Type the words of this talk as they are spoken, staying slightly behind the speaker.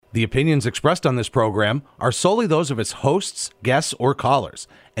The opinions expressed on this program are solely those of its hosts, guests, or callers,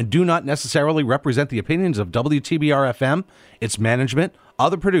 and do not necessarily represent the opinions of WTBR-FM, its management,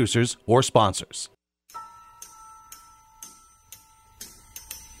 other producers, or sponsors.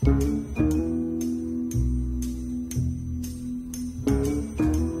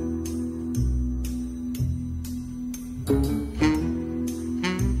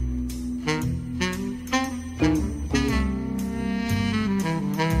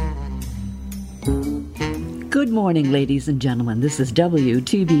 Good morning, ladies and gentlemen. This is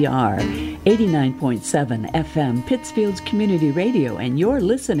WTBR 89.7 FM, Pittsfield's Community Radio, and you're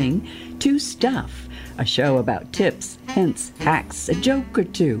listening to Stuff, a show about tips, hints, hacks, a joke or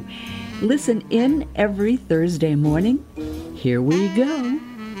two. Listen in every Thursday morning. Here we go.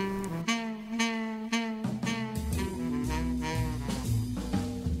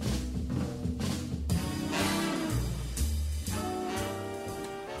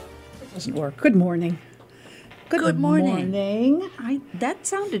 Doesn't work. Good morning. Good morning. That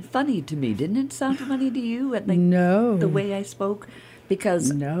sounded funny to me. Didn't it sound funny to you? No. The way I spoke?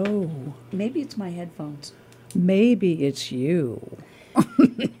 Because No. maybe it's my headphones. Maybe it's you.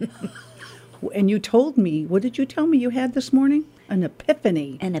 And you told me, what did you tell me you had this morning? An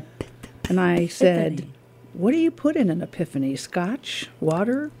epiphany. And And I said, what do you put in an epiphany? Scotch?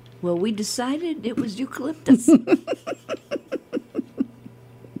 Water? well, we decided it was eucalyptus.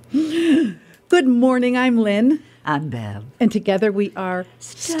 Good morning, I'm Lynn. I'm Bev. And together we are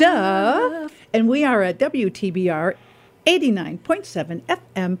Stuff. And we are at WTBR 89.7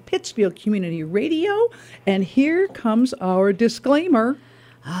 FM, Pittsfield Community Radio. And here comes our disclaimer.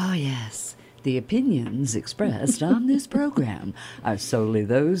 Oh, yes. The opinions expressed on this program are solely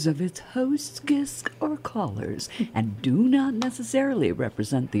those of its hosts, guests, or callers, and do not necessarily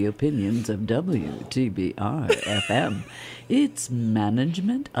represent the opinions of WTBR-FM, its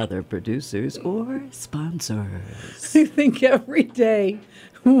management, other producers, or sponsors. I think every day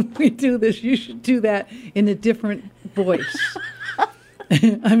when we do this, you should do that in a different voice.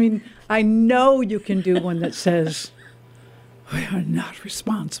 I mean, I know you can do one that says, we are not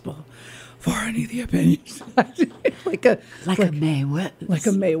responsible for any of the opinions. like a Mae West. Like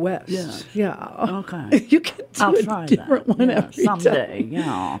a Mae West. Yeah. Okay. You can do I'll a try different that. one Yeah, every someday, time.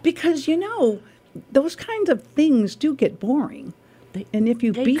 yeah. Because, those kinds of things do get boring. And if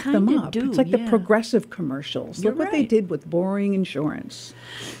you they beat them kinda up, do, it's like the yeah. Progressive commercials. You're Look what they right. did with boring insurance.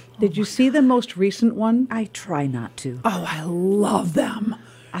 Did you see the most recent one? I try not to. Oh, I love them.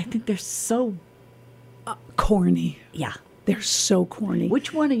 I think they're so... Corny. Yeah. They're so corny.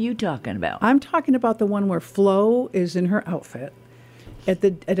 Which one are you talking about? I'm talking about the one where Flo is in her outfit at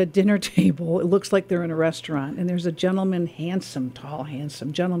a dinner table. It looks like they're in a restaurant, and there's a gentleman, tall,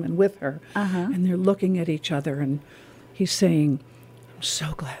 handsome gentleman with her, and they're looking at each other, and he's saying, "I'm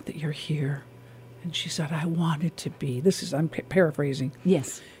so glad that you're here," and she said, "I wanted to be." I'm paraphrasing.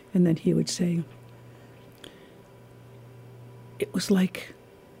 Yes. And then he would say, "It was like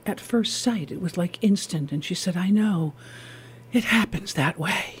at first sight. It was like instant." And she said, "I know. It happens that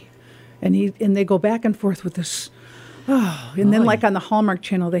way." And they go back and forth with this. Then like on the Hallmark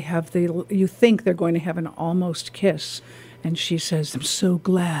Channel, they have you think they're going to have an almost kiss. And she says, "I'm so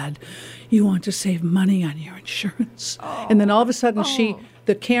glad you want to save money on your insurance." And then all of a sudden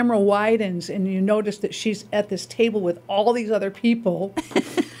the camera widens and you notice that she's at this table with all these other people.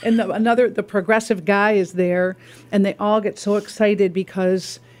 And the Progressive guy is there, and they all get so excited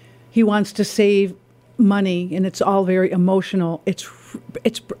because he wants to save money, and it's all very emotional.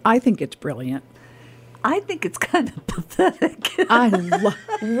 I think it's brilliant. I think it's kind of pathetic.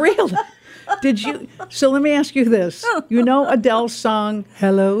 Really? Did you? So let me ask you this. You know Adele's song,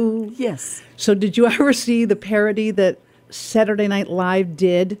 Hello? Yes. So did you ever see the parody that Saturday Night Live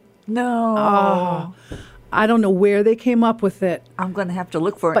did? No. Oh, I don't know where they came up with it. I'm going to have to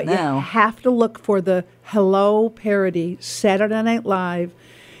look for it But now. you have to look for the Hello parody, Saturday Night Live.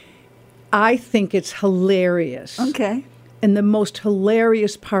 I think it's hilarious. Okay. And the most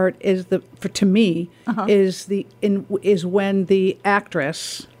hilarious part is to me is when the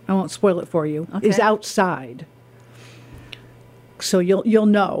actress, I won't spoil it for you, is Okay. outside. So you'll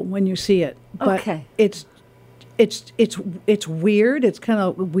know when you see it. But Okay. it's weird. It's kind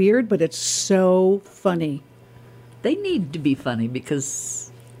of weird, but it's so funny. They need to be funny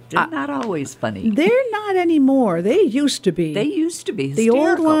because they're not always funny. They're not anymore. They used to be. They used to be The old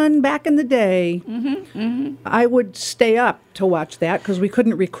hysterical. one back in the day, I would stay up to watch that because we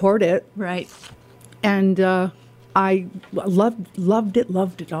couldn't record it. Right. And I loved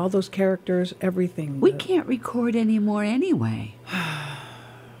it. All those characters, everything. We can't record anymore anyway.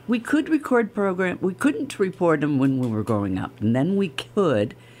 We could record we couldn't record them when we were growing up, and then we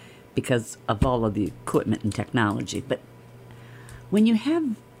could, because of all of the equipment and technology. But when you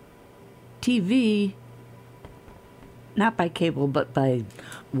have TV, not by cable, but by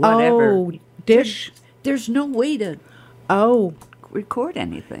whatever. Oh, dish? There's no way to Oh, record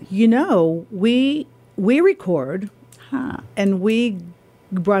anything. you know, we record, Huh. and we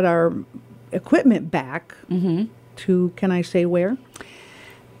brought our equipment back to, can I say where?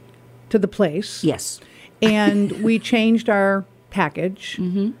 To the place. Yes. And we changed our package.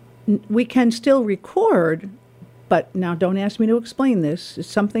 We can still record, but now don't ask me to explain this. It's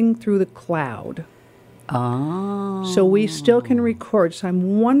something through the cloud. Oh. So we still can record. So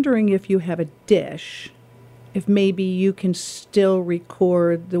I'm wondering if you have a dish, if maybe you can still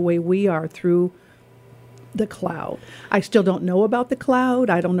record the way we are through the cloud. I still don't know about the cloud.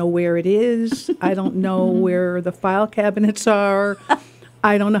 I don't know where it is. I don't know where the file cabinets are.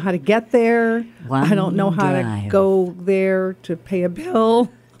 I don't know how to get there. I don't know how to OneDrive. go there to pay a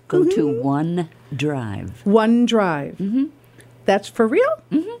bill. Go to OneDrive. OneDrive. That's for real?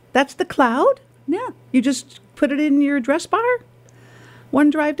 That's the cloud? Yeah. You just put it in your address bar?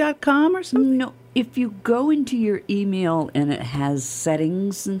 OneDrive.com or something? No, if you go into your email and it has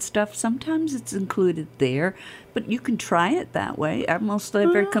settings and stuff, sometimes it's included there, but you can try it that way. Almost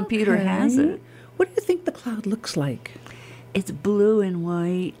every computer has Okay. it. What do you think the cloud looks like? It's blue and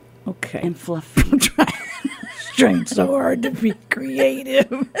white Okay. and fluffy. Trying so hard to be creative.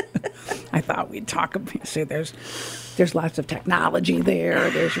 I thought we'd talk about, say there's lots of technology there.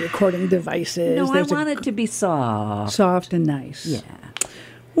 There's recording devices. No, I there's want it to be soft. soft and nice. Yeah.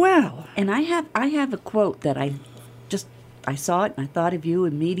 Well, And I have a quote that I saw it and I thought of you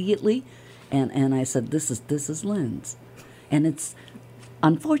immediately, and I said this is Lynn's, and it's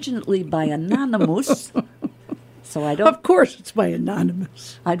unfortunately by Anonymous, so I don't of course it's by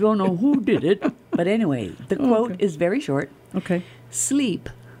Anonymous. know who did it, but anyway, the quote is very short. Okay. Sleep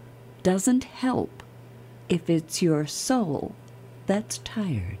doesn't help if it's your soul that's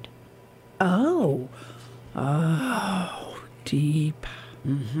tired. Oh, deep.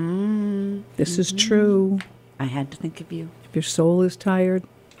 This is true. I had to think of you. If your soul is tired,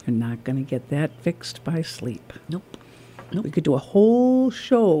 you're not going to get that fixed by sleep. Nope. We could do a whole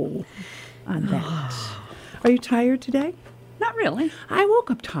show on that. Are you tired today? Not really. I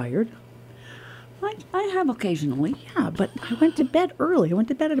woke up tired. I have occasionally. Yeah, but I went to bed early. I went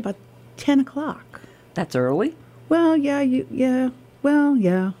to bed at about 10 o'clock. That's early. Well, yeah. Well,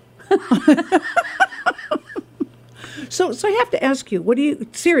 yeah. So I have to ask you,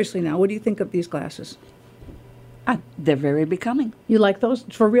 seriously now, what do you think of these glasses? They're very becoming. You like those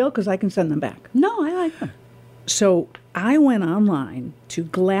for real? Because I can send them back. No, I like them. So I went online to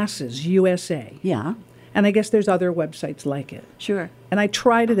Glasses USA, Yeah, and I guess there's other websites like it. sure. And I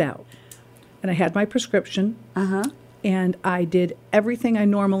tried it out, and I had my prescription, and I did everything I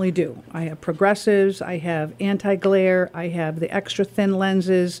normally do. I have progressives, I have anti-glare, I have the extra thin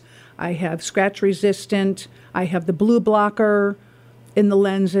lenses, I have scratch resistant, I have the blue blocker in the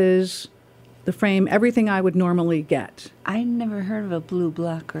lenses, the frame, everything I would normally get. I never heard of a blue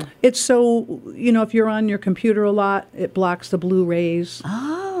blocker. It's so, if you're on your computer a lot, it blocks the blue rays,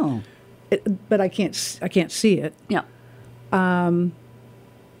 Oh, but I can't see it. yeah.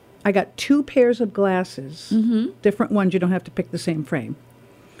 I got 2 pairs of glasses, different ones. You don't have to pick the same frame,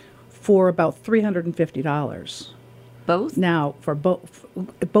 for about $350. Both? Now, for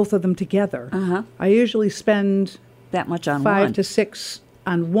both of them together, I usually spend That much on 5 one. to 6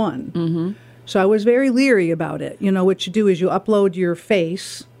 on one. So I was very leery about it. What you do is you upload your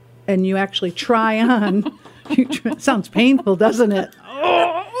face, and you actually try on. It sounds painful, doesn't it?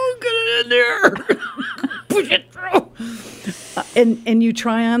 Oh, get it in there. Push it through. And you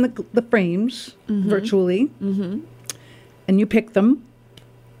try on the frames virtually, and you pick them,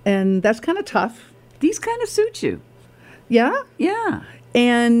 and that's kind of tough. These kind of suit you. Yeah, Yeah.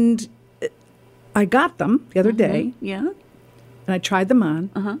 and I got them the other day, Yeah. and I tried them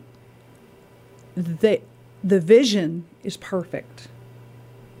on. The vision is perfect.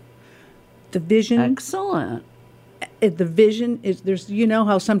 The vision, Excellent. the vision is there's.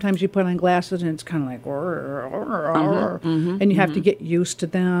 How sometimes you put on glasses and it's kind of like, and you have to get used to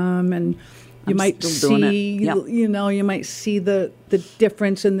them, and you I'm might still doing it. see, Yep. you might see the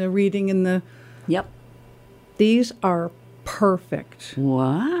difference in the reading in the. Yep. These are perfect.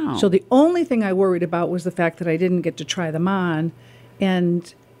 Wow. So the only thing I worried about was the fact that I didn't get to try them on,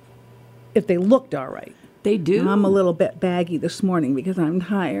 and if they looked all right. they do. I'm a little bit baggy this morning because I'm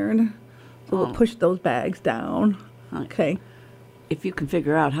tired. So we'll push those bags down. Okay. If you can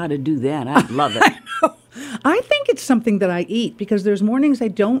figure out how to do that, I'd love it. I think it's something that I eat because there's mornings I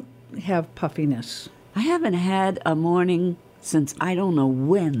don't have puffiness. I haven't had a morning since I don't know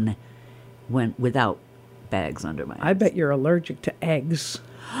when went without bags under my eyes. I bet you're allergic to eggs.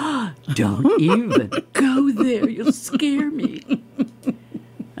 Don't even go there. You'll scare me.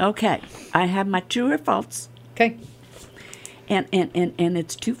 Okay, I have my true or false. Okay. And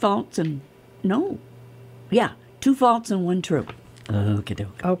it's 2 false and no. Yeah, 2 false and 1 true. Okay.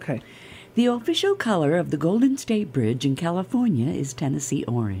 Okay. The official color of the Golden State Bridge in California is Tennessee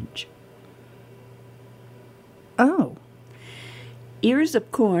orange. Oh. Ears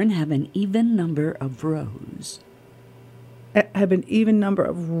of corn have an even number of rows. Have an even number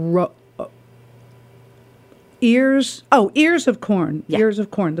of ears. Oh, ears of corn. Yeah. Ears of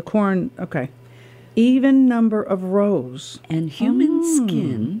corn. The corn. Okay. Even number of rows. And human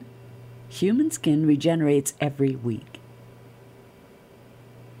skin regenerates every week.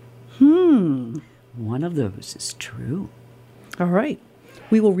 One of those is true. All right.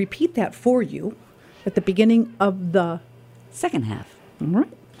 We will repeat that for you at the beginning of the Second half. All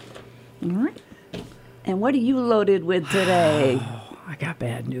right. All right. And what are you loaded with today? I got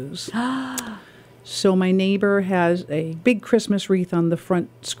bad news. So my neighbor has a big Christmas wreath on the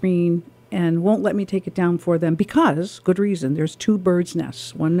front screen and won't let me take it down for them because, good reason, there's 2 birds'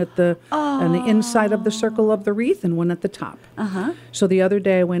 nests, one at the on the inside of the circle of the wreath and one at the top. So the other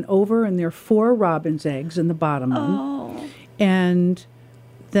day I went over and there are 4 robin's eggs in the bottom one. And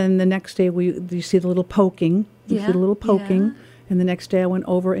then the next day you see the little poking. You see the little poking. Yeah. And the next day I went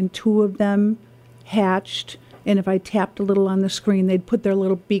over and 2 of them hatched. And if I tapped a little on the screen, they'd put their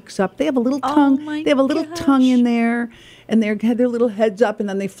little beaks up. They have a little tongue. my They have a little tongue in gosh. there. And they had their little heads up, and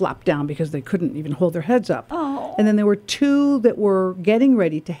then they flopped down because they couldn't even hold their heads up. Oh. And then there were 2 that were getting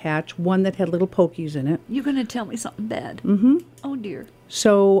ready to hatch, one that had little pokies in it. You're going to tell me something bad. Mm-hmm. Oh, dear.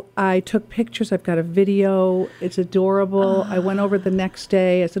 So I took pictures. I've got a video. It's adorable. I went over the next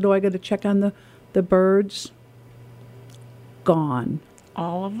day. I said, I got to check on the birds. Gone.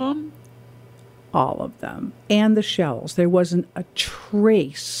 All of them? All of them. And the shells. There wasn't a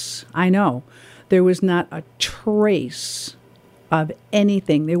trace. I know. There was not a trace of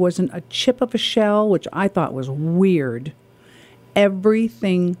anything. There wasn't a chip of a shell, which I thought was weird.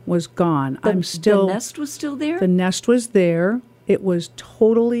 Everything was gone. The nest was still there? The nest was there. It was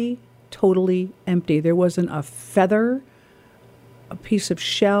totally empty. There wasn't a feather, a piece of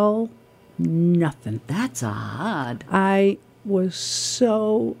shell, nothing. That's odd. I was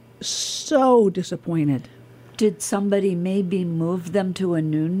so disappointed. Did somebody maybe move them to a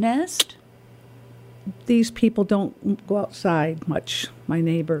new nest? These people don't go outside much, my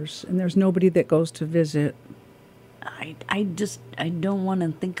neighbors, and there's nobody that goes to visit. I don't want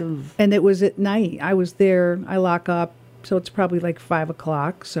to think of... And it was at night. I was there. I lock up, so it's probably like 5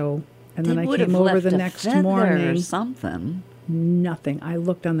 o'clock. So, and then I came over the next morning. Or something. Nothing. I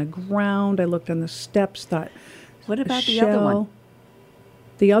looked on the ground. I looked on the steps. Thought, What about the shell. other one?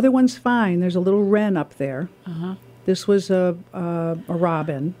 The other one's fine. There's a little wren up there. This was a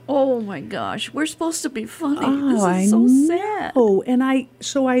robin. Oh my gosh, we're supposed to be funny. Oh, this is so sad. Oh, and I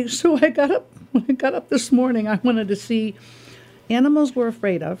got up. When I got up this morning, I wanted to see animals we're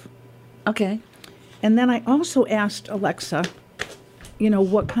afraid of. Okay. And then I also asked Alexa,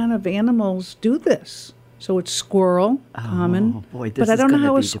 what kind of animals do this? So it's squirrel, common. Boy, this but I is don't know gonna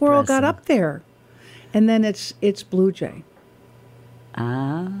how a be squirrel got depressing. up there. And then it's blue jay.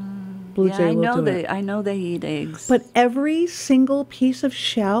 Blue Yeah, jay I will know do they. it. I know they eat eggs. But every single piece of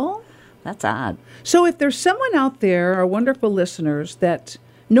shell. That's odd. So if there's someone out there, our wonderful listeners, that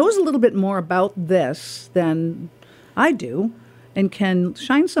knows a little bit more about this than I do and can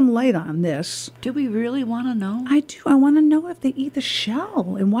shine some light on this, Do we really want to know? I do. I want to know if they eat the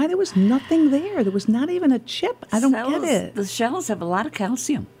shell and why there was nothing there. There was not even a chip. I don't get it. The shells have a lot of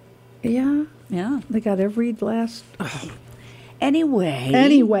calcium. Yeah. Yeah. They got every last...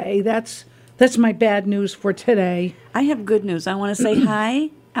 Anyway, that's my bad news for today. I have good news. I want to say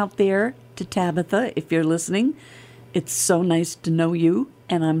hi out there to Tabitha, if you're listening. It's so nice to know you,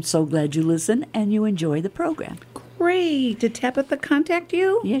 and I'm so glad you listen and you enjoy the program. Great. Did Tabitha contact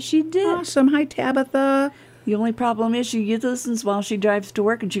you? Yes, she did. Awesome. Hi, Tabitha. The only problem is she listens while she drives to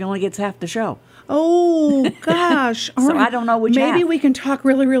work, and she only gets half the show. Oh, gosh. All So right. I don't know which Maybe half. we can talk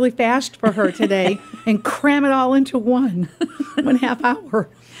really, really fast for her today and cram it all into one half hour.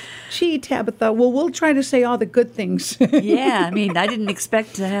 Gee, Tabitha. Well, we'll try to say all the good things Yeah, I mean, I didn't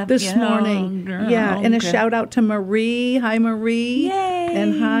expect to have this morning. Yeah, and a shout out to Marie. Hi, Marie. Yay.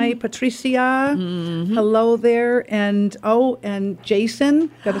 And hi, Patricia. Hello there. And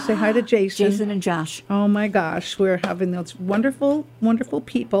Jason. Got to say hi to Jason. Jason and Josh. Oh my gosh, we're having those wonderful, wonderful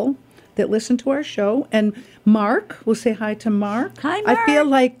people that listen to our show. And Mark, we'll say hi to Mark. Hi, I feel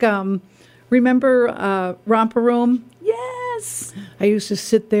Mark. like, remember Romper Room? Yes. Yes. I used to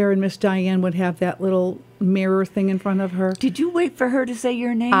sit there, and Miss Diane would have that little mirror thing in front of her. Did you wait for her to say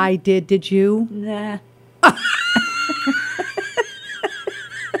your name? I did. Did you? Nah.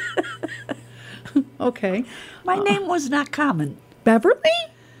 Okay. My name was not common Beverly?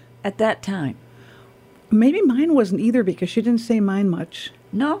 at that time. Maybe mine wasn't either because she didn't say mine much.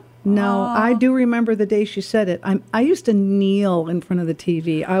 No? No, Oh. I do remember the day she said it. I used to kneel in front of the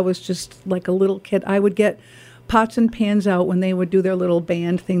TV. I was just like a little kid. I would get pots and pans out when they would do their little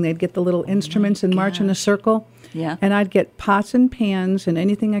band thing. They'd get the little instruments and march in a circle. Yeah. And I'd get pots and pans and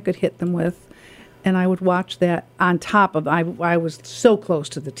anything I could hit them with. And I would watch that on top of, I was so close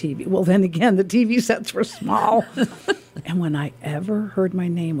to the TV. Well, then again, the TV sets were small. And when I ever heard my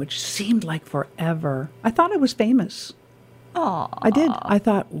name, which seemed like forever, I thought I was famous. Aw. I did. I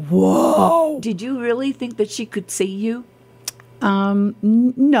thought, whoa. Did you really think that she could see you?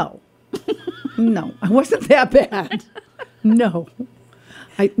 No. No, I wasn't that bad. No.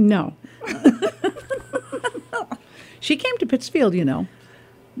 No. She came to Pittsfield, you know.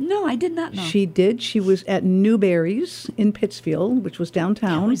 No, I did not know. She did. She was at Newberry's in Pittsfield, which was It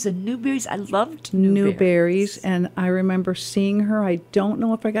downtown. was a Newberry's. I loved Newberry's, and I remember seeing her. I don't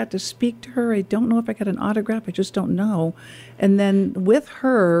know if I got to speak to her. I don't know if I got an autograph. I just don't know. And then with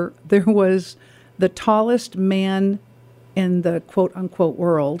her, there was the tallest man in the quote-unquote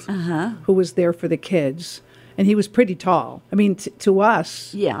world who was there for the kids. And he was pretty tall. I mean, to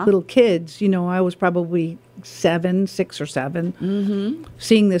us, Yeah. little kids, you know, I was probably 6 or 7. Mm-hmm.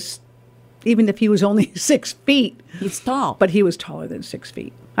 Seeing this, even if he was only 6 feet, He's tall. but he was taller than 6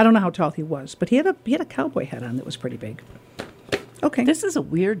 feet. I don't know how tall he was, but he had a cowboy hat on that was pretty big. Okay. This is a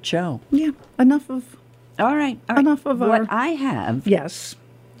weird show. Yeah. Enough of All right. Enough of what our- I have. yes.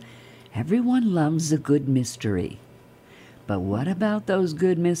 Everyone loves a good mystery. But what about those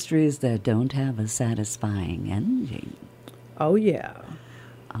good mysteries that don't have a satisfying ending? Oh yeah.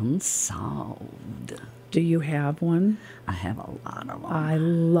 Unsolved. Do you have one? I have a lot of them. I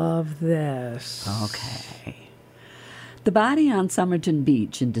love this. Okay. The body on Somerton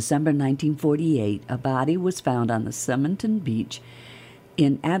Beach in December 1948, a body was found on the Somerton Beach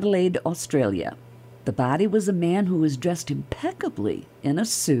in Adelaide, Australia. The body was a man who was dressed impeccably in a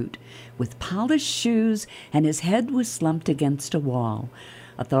suit with polished shoes, and his head was slumped against a wall.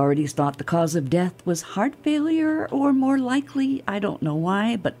 Authorities thought the cause of death was heart failure, or more likely, I don't know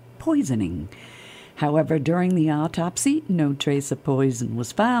why, but poisoning. However, during the autopsy, no trace of poison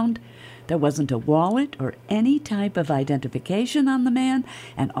was found. There wasn't a wallet or any type of identification on the man,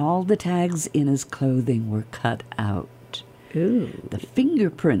 and all the tags in his clothing were cut out. Ooh. The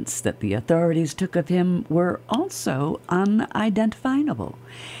fingerprints that the authorities took of him were also unidentifiable.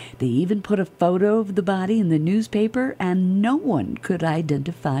 They even put a photo of the body in the newspaper, and no one could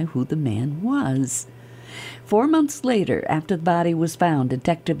identify who the man was. 4 months later, after the body was found,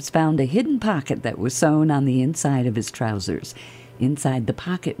 detectives found a hidden pocket that was sewn on the inside of his trousers. Inside the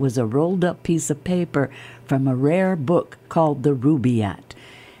pocket was a rolled-up piece of paper from a rare book called the Rubaiyat.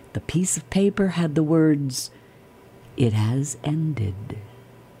 The piece of paper had the words, "It has ended."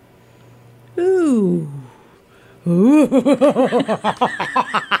 Ooh.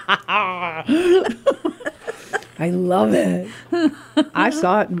 I love it. I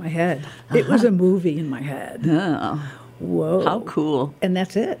saw it in my head. It was a movie in my head. Oh, Whoa. how cool. And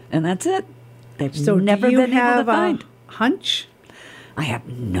that's it. And that's it. They've So never do you been able have to find. a hunch? I have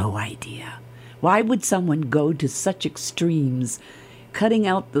no idea. Why would someone go to such extremes, cutting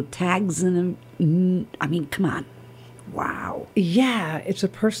out the tags and I mean, come on. Wow. Yeah, it's a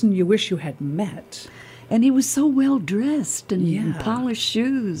person you wish you had met. And he was so well dressed and Yeah. polished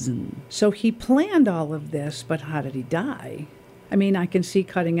shoes and So he planned all of this, but how did he die? I mean, I can see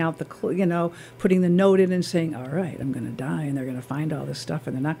cutting out putting the note in and saying, all right, I'm going to die, and they're going to find all this stuff,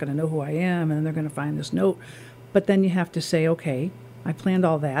 and they're not going to know who I am, and then they're going to find this note. But then you have to say, okay, I planned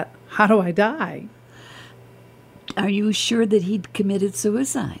all that. How do I die? Are you sure that he'd committed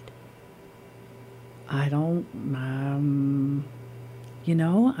suicide? I don't, I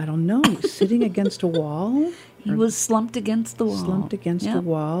don't know. Sitting against a wall, He was slumped against the wall. slumped against Yeah. a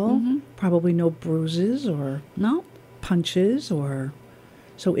wall, probably no bruises or No? punches or.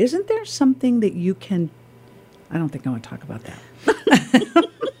 So isn't there something that you can, I don't think I want to talk about that.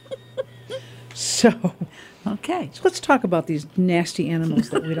 So Okay. let's talk about these nasty animals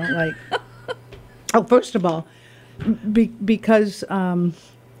that we don't like. Oh, first of all, because who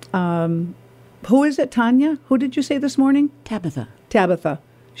is it, Tanya? Who did you say this morning? Tabitha. Tabitha.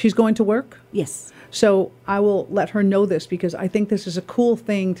 She's going to work? Yes. So I will let her know this because I think this is a cool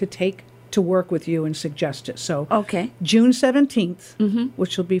thing to take to work with you and suggest it. So Okay. June 17th,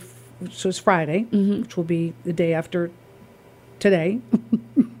 which will be, so it's Friday, which will be the day after today.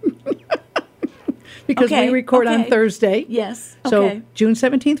 Because Okay, we record on okay. Thursday. Yes. So Okay. June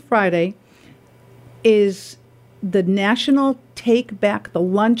 17th, Friday, is the National Take Back the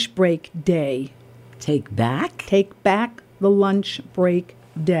Lunch Break Day. Take back? Take Back the Lunch Break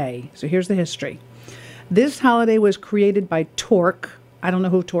Day. So here's the history. This holiday was created by Torque. I don't know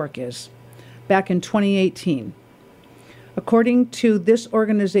who Torque is. Back in 2018. According to this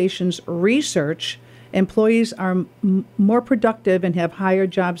organization's research, employees are more productive and have higher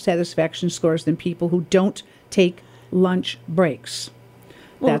job satisfaction scores than people who don't take lunch breaks.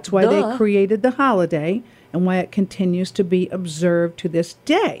 Well, That's why duh. they created the holiday and why it continues to be observed to this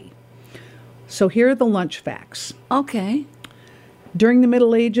day. So here are the lunch facts. Okay. During the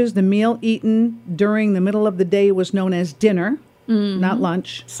Middle Ages, the meal eaten during the middle of the day was known as dinner, not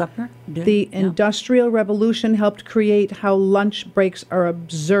lunch. Supper? The Industrial Revolution helped create how lunch breaks are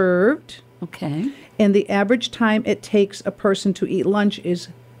observed, Okay. and the average time it takes a person to eat lunch is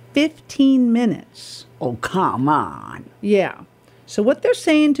 15 minutes. Oh, come on. Yeah. So what they're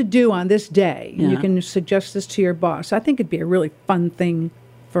saying to do on this day, and you Yeah. can suggest this to your boss. I think it'd be a really fun thing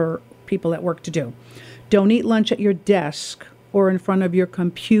for people at work to do. Don't eat lunch at your desk or in front of your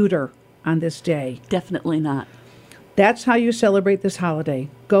computer on this day. Definitely not. That's how you celebrate this holiday.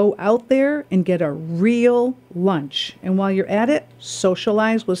 Go out there and get a real lunch. And while you're at it,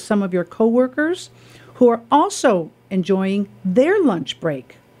 socialize with some of your coworkers who are also enjoying their lunch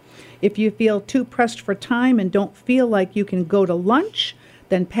break. If you feel too pressed for time and don't feel like you can go to lunch,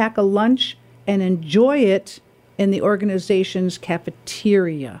 then pack a lunch and enjoy it in the organization's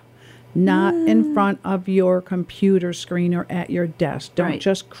cafeteria, not in front of your computer screen or at your desk. Don't Right.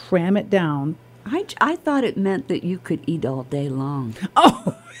 just cram it down. I thought it meant that you could eat all day long.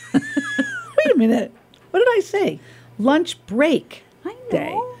 Wait a minute. What did I say? Lunch break I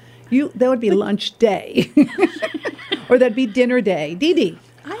day. know. That would be lunch day. Or that'd be dinner day. Dee Dee.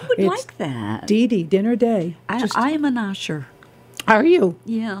 I would It's like that. Dee Dee, dinner day. I am an usher. Are you?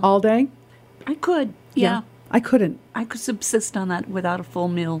 Yeah. All day? I could. Yeah. I couldn't. I could subsist on that without a full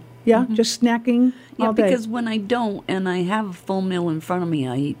meal. Yeah, just snacking Yeah, all day. because when I don't and I have a full meal in front of me,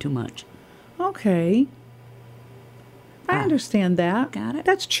 I eat too much. Okay. I understand that. Got it.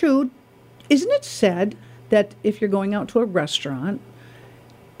 That's true. Isn't it said that if you're going out to a restaurant,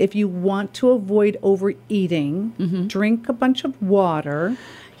 if you want to avoid overeating, drink a bunch of water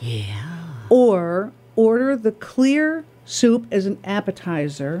Yeah. or order the clear soup as an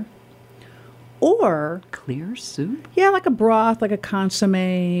appetizer, or Clear soup? yeah, like a broth, like a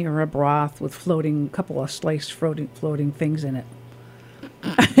consomme or a broth with couple of sliced floating things in it.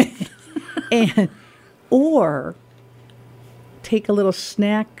 Or take a little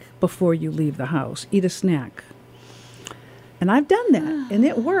snack before you leave the house. Eat a snack. And I've done that, and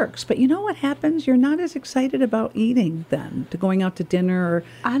it works. But you know what happens? You're not as excited about eating then, to going out to dinner. Or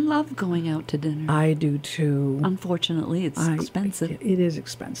I love going out to dinner. I do too. Unfortunately, it's expensive. It is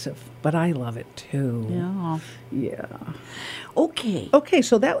expensive, but I love it too. Yeah. Yeah. Okay. Okay,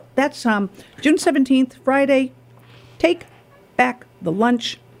 so that's June 17th, Friday. Take back the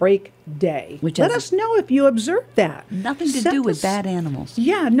lunch break day. Which Let has us know if you observe that. Nothing to Send do with us- bad animals.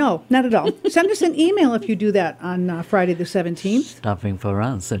 Yeah, no, not at all. Send us an email if you do that on Friday the 17th.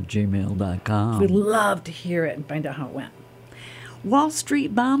 Stuffingforus@gmail.com. We'd love to hear it and find out how it went. Wall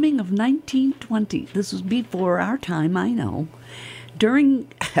Street bombing of 1920. This was before our time, I know. During,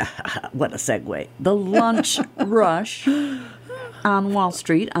 what a segue, the lunch rush on Wall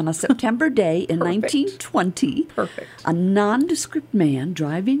Street on a September day in 1920. Perfect. A nondescript man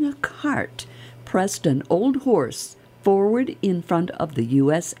driving a cart pressed an old horse forward in front of the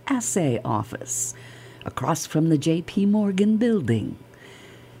U.S. Assay Office, across from the J.P. Morgan building.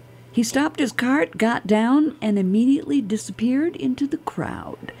 He stopped his cart, got down, and immediately disappeared into the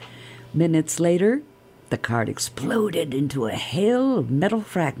crowd. Minutes later, the cart exploded into a hail of metal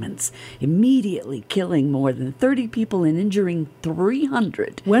fragments, immediately killing more than 30 people and injuring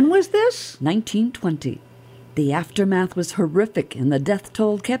 300. When was this? 1920. The aftermath was horrific, and the death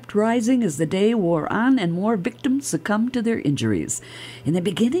toll kept rising as the day wore on and more victims succumbed to their injuries. In the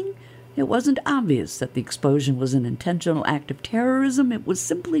beginning, it wasn't obvious that the explosion was an intentional act of terrorism. It was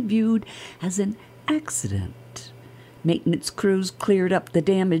simply viewed as an accident. Maintenance crews cleared up the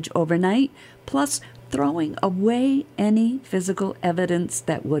damage overnight, plus throwing away any physical evidence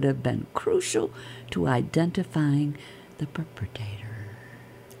that would have been crucial to identifying the perpetrator.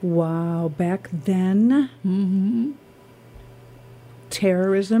 Wow, back then? Mm-hmm.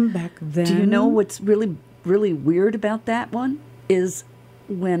 Terrorism back then? Do you know what's really, really weird about that one? Is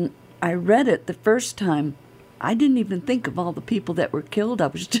when I read it the first time, I didn't even think of all the people that were killed. I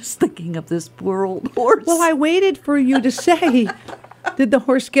was just thinking of this poor old horse. Well, I waited for you to say, did the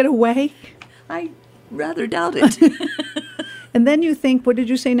horse get away? I rather doubt it. And then you think, what did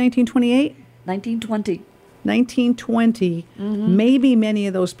you say, 1928? 1920. 1920. Maybe many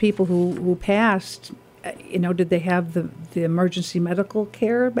of those people who passed, did they have the emergency medical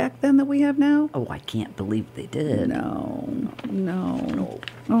care back then that we have now? Oh, I can't believe they did. No.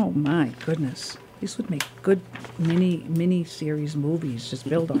 Oh, my goodness. These would make good mini series movies. Just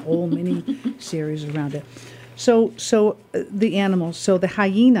build a whole mini series around it. So the animals. So the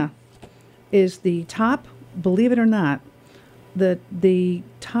hyena is the top, believe it or not, the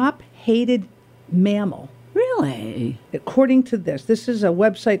top hated mammal. Really? According to this is a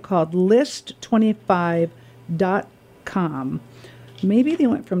website called list25.com. Maybe they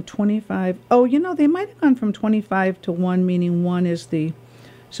went from 25. Oh, they might have gone from 25 to 1, meaning 1 is the.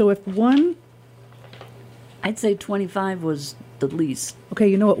 So if 1. I'd say 25 was the least. Okay,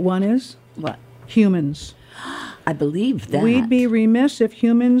 you know what 1 is? What? Humans. I believe that. We'd be remiss if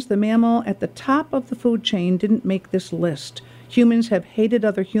humans, the mammal at the top of the food chain, didn't make this list. Humans have hated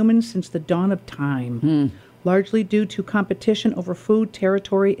other humans since the dawn of time, largely due to competition over food,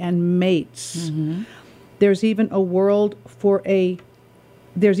 territory, and mates. There's even a word for a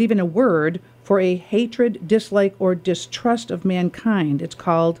hatred, dislike, or distrust of mankind. It's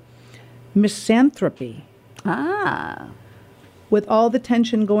called misanthropy. Ah. With all the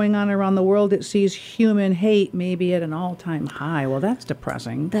tension going on around the world, it sees human hate maybe at an all-time high. Well, that's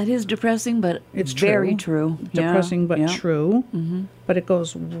depressing. That is depressing, but It's very true. true. Depressing, but Yeah. true. But it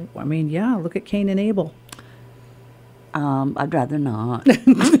goes, look at Cain and Abel. I'd rather not.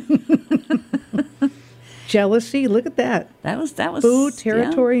 Jealousy, look at that. That was Food,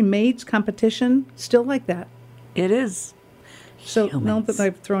 territory, mates, competition, still like that. Yeah, it is. So now Humans. that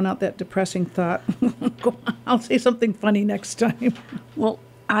I've thrown out that depressing thought, I'll say something funny next time. Well,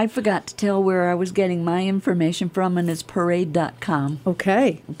 I forgot to tell where I was getting my information from, and it's parade.com.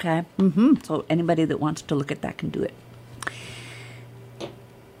 Okay. Okay? So anybody that wants to look at that can do it.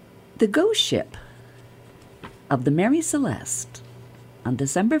 The ghost ship of the Mary Celeste on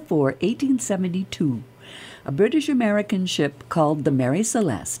December 4, 1872, a British-American ship called the Mary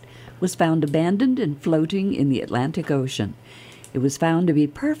Celeste was found abandoned and floating in the Atlantic Ocean. It was found to be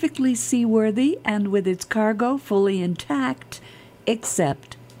perfectly seaworthy and with its cargo fully intact,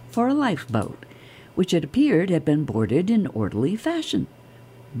 except for a lifeboat, which it appeared had been boarded in orderly fashion.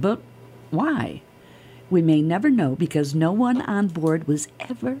 But why? We may never know because no one on board was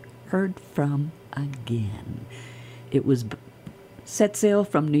ever heard from again. It was set sail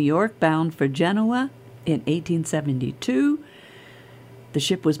from New York bound for Genoa in 1872. The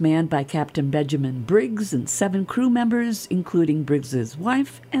ship was manned by Captain Benjamin Briggs and 7 crew members, including Briggs's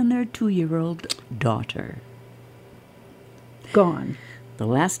wife and their 2-year-old daughter. Gone. The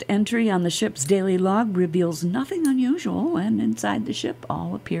last entry on the ship's daily log reveals nothing unusual, and inside the ship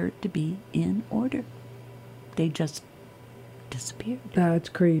all appeared to be in order. They just disappeared. That's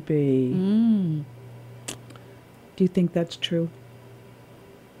creepy. Do you think that's true?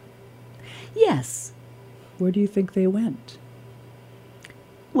 Yes. Where do you think they went?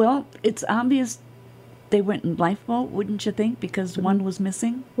 Well, it's obvious they went in lifeboat, wouldn't you think, because one was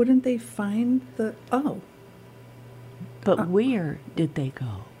missing? Wouldn't they find the... Oh, But where did they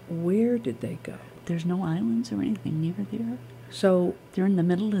go? where did they go? There's no islands or anything near there. So They're in the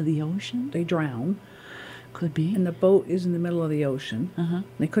middle of the ocean? they drown, Could be. and the boat is in the middle of the ocean. Uh-huh.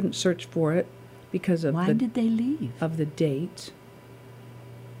 They couldn't search for it because of Why did they leave? the date.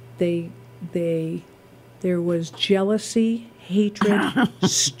 There was jealousy, hatred,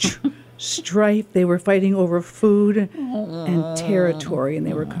 strife. They were fighting over food and territory, and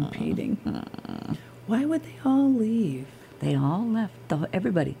they were competing. Why would they all leave? They all left.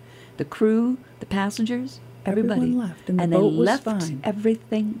 Everybody. The crew, the passengers, everybody. Everyone left, and the they boat was left fine.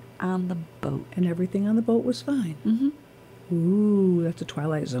 everything on the boat. And everything on the boat was fine. Mm-hmm. Ooh, that's a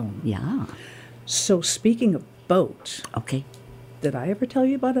Twilight Zone. Yeah. So speaking of boat, Okay. did I ever tell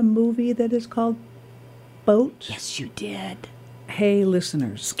you about a movie that is called Boat? Yes, you did. Hey,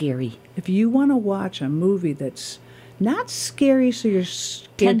 listeners, Scary. if you want to watch a movie that's not scary so you're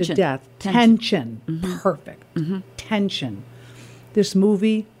scared to Tension. death, Tension. perfect, tension. This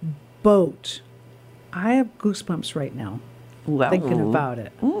movie, Boat, I have goosebumps right now Wow. thinking about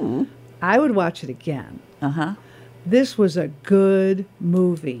it. Ooh. I would watch it again. Uh-huh. This was a good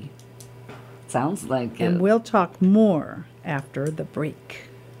movie, Sounds like and it. we'll talk more after the break.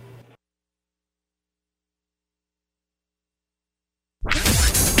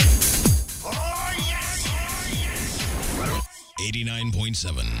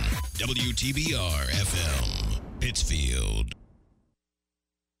 89.7 WTBR FM. Pittsfield.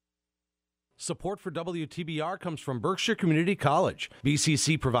 Support for WTBR comes from Berkshire Community College.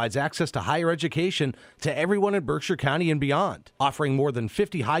 BCC provides access to higher education to everyone in Berkshire County and beyond, offering more than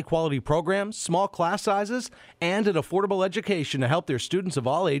 50 high-quality programs, small class sizes, and an affordable education to help their students of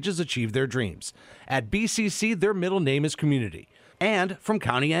all ages achieve their dreams. At BCC, their middle name is Community. And from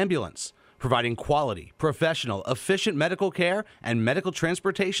County Ambulance, providing quality, professional, efficient medical care and medical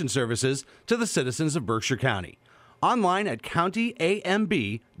transportation services to the citizens of Berkshire County. Online at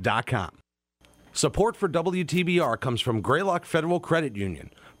countyamb.com. Support for WTBR comes from Greylock Federal Credit Union,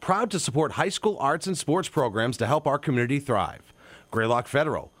 proud to support high school arts and sports programs to help our community thrive. Greylock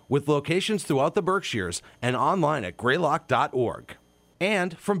Federal, with locations throughout the Berkshires and online at greylock.org.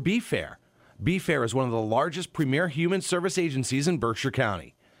 And from BeFair. BeFair is one of the largest premier human service agencies in Berkshire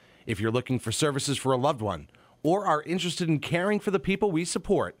County. If you're looking for services for a loved one or are interested in caring for the people we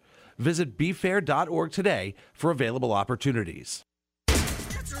support, visit befair.org today for available opportunities.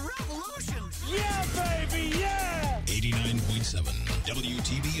 It's a revolution! Yeah, baby, yeah! 89.7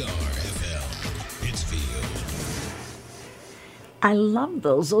 WTBR FM, Pittsfield. I love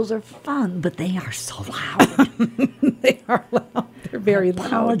those. Those are fun, but they are so loud. They are loud. They're very loud.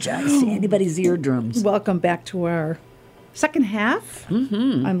 Apologize to anybody's eardrums. Welcome back to our second half.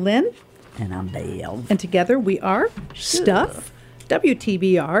 I'm Lynn. And I'm Dale. And together we are Stuff,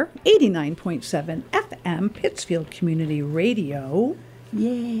 WTBR 89.7 FM, Pittsfield Community Radio.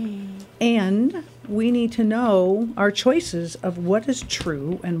 Yay. And we need to know our choices of what is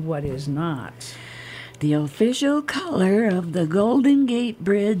true and what is not. The official color of the Golden Gate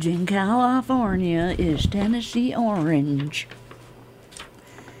Bridge in California is Tennessee orange.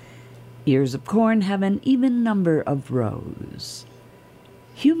 Ears of corn have an even number of rows.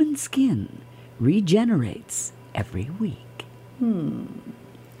 Human skin regenerates every week.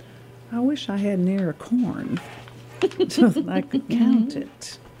 I wish I had an ear of corn so that I could count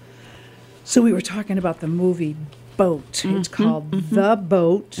it. So we were talking about the movie Boat. It's called The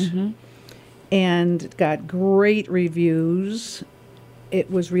Boat. And it got great reviews.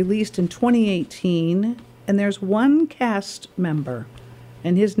 It was released in 2018. And there's one cast member.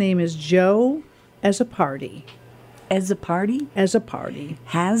 And his name is Joe Azzopardi. As a party? Azzopardi.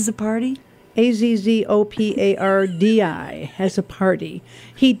 Has a party? Azzopardi. Has a party.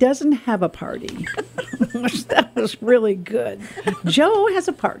 He doesn't have a party. That was really good. Joe has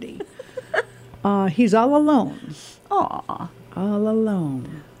a party. He's all alone. Aw. All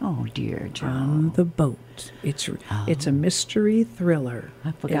alone Oh, dear Joe. on the boat. It's a mystery thriller.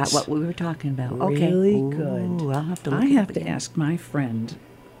 I forgot It's what we were talking about. really Okay. good. Ooh, I'll have to look I it have up to again. ask my friend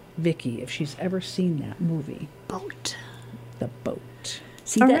Vicky if she's ever seen that movie, Boat. The Boat.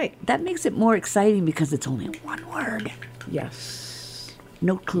 See, All that, right. that makes it more exciting because it's only one word. Yes.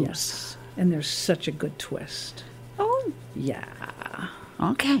 No clues. Yes. And there's such a good twist. Oh, Yeah.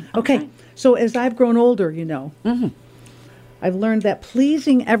 okay. Okay. So as I've grown older, I've learned that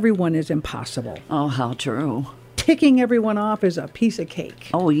pleasing everyone is impossible. Oh, how true. Ticking everyone off is a piece of cake.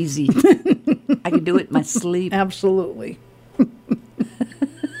 Oh, easy. I can do it in my sleep. Absolutely.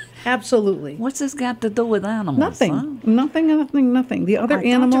 Absolutely. What's this got to do with animals? Nothing. Huh? Nothing. The other I thought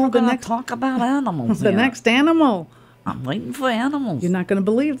you animal, were the gonna next talk about animals. the here. next animal. I'm waiting for animals. You're not going to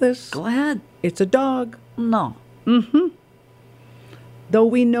believe this. Go ahead. It's a dog. No. Though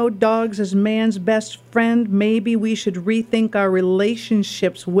we know dogs as man's best friend, maybe we should rethink our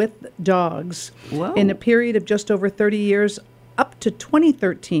relationships with dogs. Whoa. In a period of just over 30 years, up to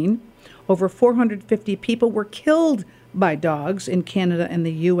 2013, over 450 people were killed by dogs in Canada and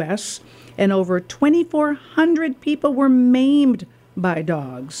the U.S., and over 2,400 people were maimed by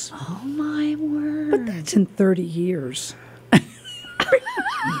dogs. Oh, my word. But that's in 30 years.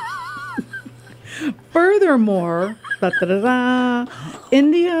 Furthermore,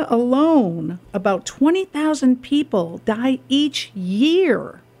 India alone, about 20,000 people die each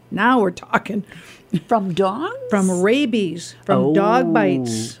year. Now we're talking From dogs? from rabies, from dog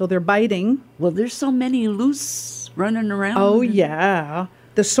bites. So they're biting. Well, there's so many loose running around. Oh, yeah.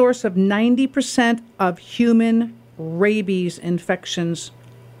 The source of 90% of human rabies infections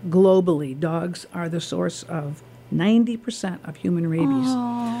globally. Dogs are the source of 90% of human rabies.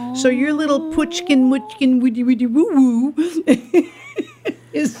 So your little putchkin, wutchkin, woody, woody, woo, woo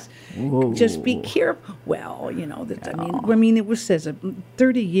is just be careful. Well, I mean, it was says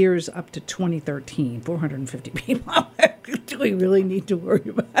 30 years up to 2013, 450 people. Do we really need to worry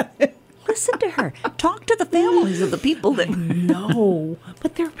about it? Listen to her. Talk to the families of the people that... No,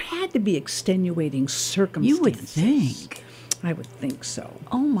 but there had to be extenuating circumstances. You would think. I would think so.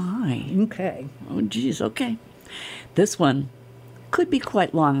 Oh, my. Okay. Oh, geez. Okay. This one could be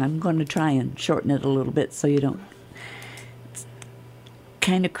quite long. I'm going to try and shorten it a little bit so you don't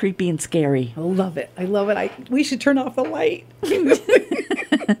kind of creepy and scary. I love it. I love it. We should turn off the light.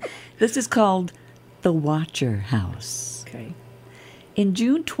 This is called The Watcher House. Okay. In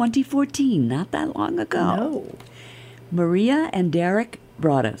June 2014, not that long ago, No. Maria and Derek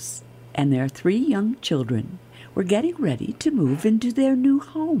Broaddus and their 3 young children were getting ready to move into their new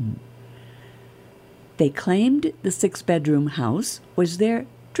home. They claimed the 6-bedroom house was their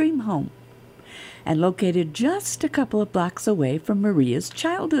dream home and located just a couple of blocks away from Maria's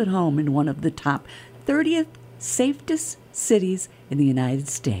childhood home in one of the top 30th safest cities in the United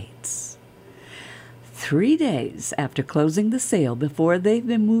States. 3 days after closing the sale, before they've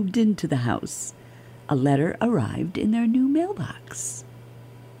been moved into the house, a letter arrived in their new mailbox.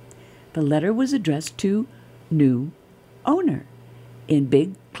 The letter was addressed to New Owner in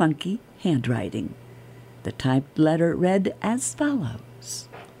big, clunky handwriting. The typed letter read as follows: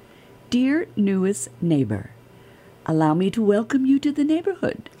 Dear newest neighbor, allow me to welcome you to the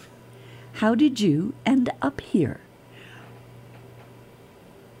neighborhood. How did you end up here?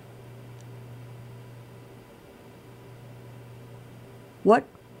 What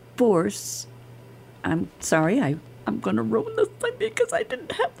force? I'm sorry, I'm going to ruin this thing because I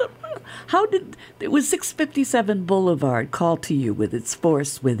didn't have them. How did it was 657 Boulevard call to you with its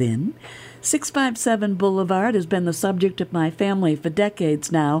force within? 657 Boulevard has been the subject of my family for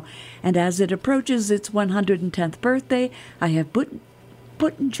decades now, and as it approaches its 110th birthday, I have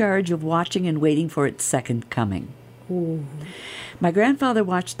put in charge of watching and waiting for its second coming. Ooh. My grandfather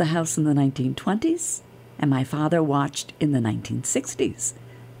watched the house in the 1920s, and my father watched in the 1960s.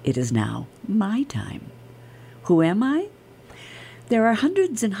 It is now my time. Who am I? There are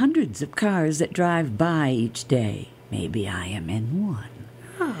hundreds and hundreds of cars that drive by each day. Maybe I am in one.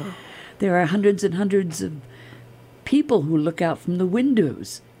 Oh. There are hundreds and hundreds of people who look out from the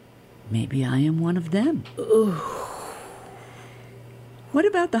windows. Maybe I am one of them. Ooh. What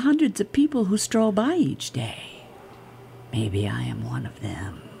about the hundreds of people who stroll by each day? Maybe I am one of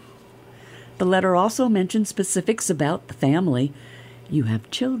them. The letter also mentions specifics about the family. You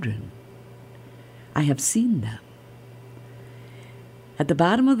have children. I have seen them. At the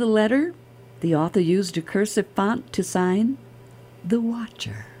bottom of the letter, the author used a cursive font to sign The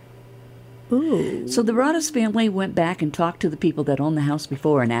Watcher. Ooh. So the Broaddus family went back and talked to the people that owned the house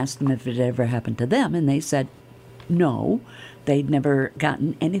before and asked them if it ever happened to them, and they said no. They'd never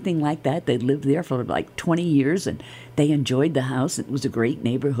gotten anything like that. They'd lived there for like 20 years, and they enjoyed the house. It was a great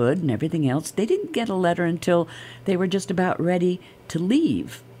neighborhood and everything else. They didn't get a letter until they were just about ready to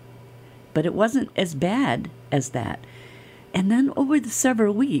leave. But it wasn't as bad as that. And then over the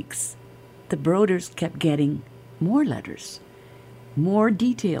several weeks, the Broaddus kept getting more letters, more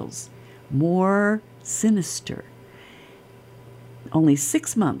details, more sinister. Only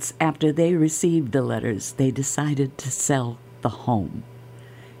 6 months after they received the letters, they decided to sell the home.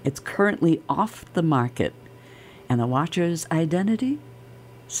 It's currently off the market, and the Watcher's identity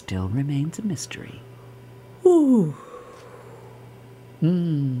still remains a mystery. Ooh.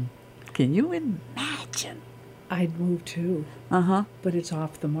 Can you imagine? I'd move too. Uh-huh. But it's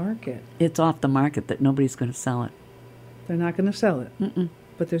off the market. It's off the market that nobody's going to sell it. They're not going to sell it. Mm-mm.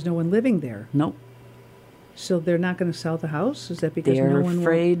 But there's no one living there. Nope. So they're not going to sell the house? Is that because They're no one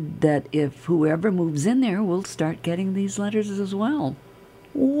afraid that if whoever moves in there will start getting these letters as well.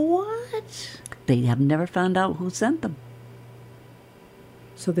 What? They have never found out who sent them.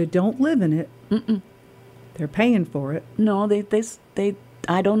 So they don't live in it. Mm-mm. They're paying for it. No, they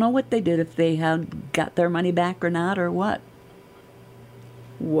I don't know what they did, if they had got their money back or not or what.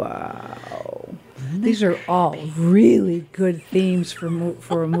 Wow. These are all really good themes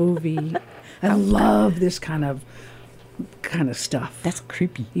for a movie. I love this kind of stuff. That's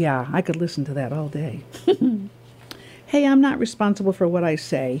creepy. Yeah, I could listen to that all day. Hey, I'm not responsible for what I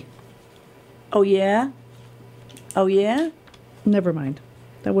say. Oh, yeah? Oh, yeah? Never mind.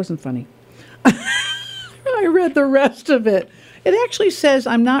 That wasn't funny. I read the rest of it. It actually says,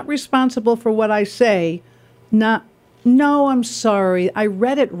 I'm not responsible for what I say. No, I'm sorry. I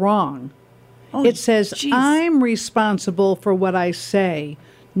read it wrong. Oh, It says, geez. I'm responsible for what I say,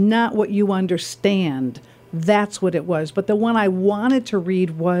 not what you understand. That's what it was. But the one I wanted to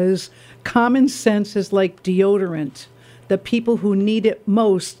read was, common sense is like deodorant. The people who need it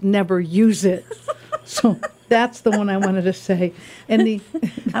most never use it. So that's the one I wanted to say. And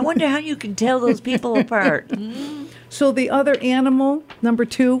I wonder how you can tell those people apart. so the other animal, number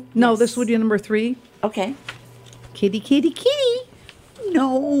 2. No, Yes. this would be number 3. Okay. Kitty, kitty, kitty.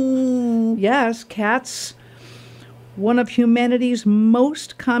 No. Yes, cats One of humanity's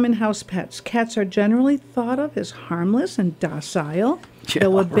most common house pets. Cats are generally thought of as harmless and docile,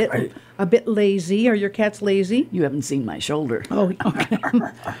 though a bit lazy. Are your cats lazy? You haven't seen my shoulder. Oh, okay.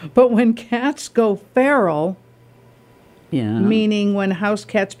 But when cats go feral, Yeah. meaning when house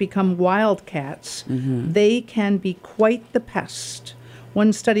cats become wild cats, they can be quite the pest.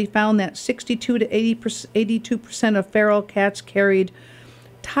 One study found that 62 to 82% of feral cats carried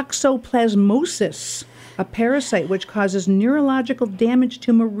toxoplasmosis, a parasite which causes neurological damage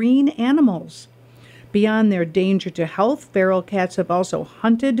to marine animals. Beyond their danger to health, feral cats have also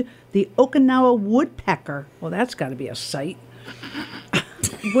hunted the Okinawa woodpecker. Well, that's got to be a sight.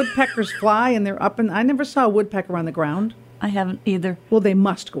 Woodpeckers fly and they're up, and I never saw a woodpecker on the ground. I haven't either. Well, they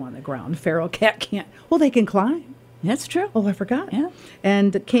must go on the ground. Feral cat can't. Well, they can climb. That's true. Oh, I forgot. Yeah.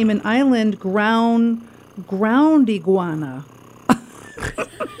 And the Cayman Island ground iguana.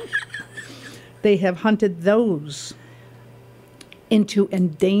 They have hunted those into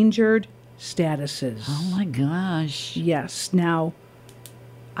endangered statuses. Oh my gosh. Yes. Now,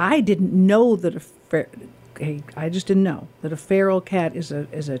 I didn't know that I just didn't know that a feral cat is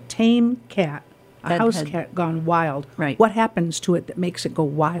a tame cat, a house cat gone wild. Right. What happens to it that makes it go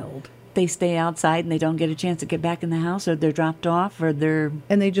wild? They stay outside and they don't get a chance to get back in the house, or they're dropped off, or they're...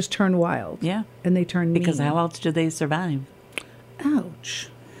 And they just turn wild. Yeah. And they turn Because mean. how else do they survive? Ouch.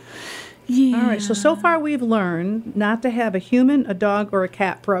 Yeah. All right, so far we've learned not to have a human, a dog, or a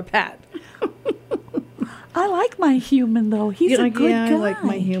cat for a pet. I like my human, though. He's a good guy. I like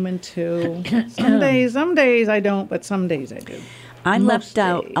my human, too. Some days I don't, but some days I do. I Most left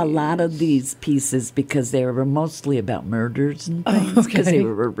out a days. lot of these pieces because they were mostly about murders and things, because they okay.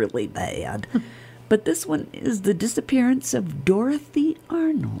 were really bad. But this one is the disappearance of Dorothy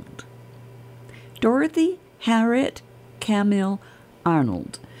Arnold. Dorothy Harriet Camille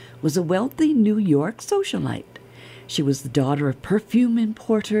Arnold was a wealthy New York socialite. She was the daughter of perfume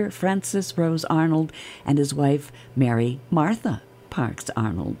importer Francis Rose Arnold and his wife, Mary Martha Parks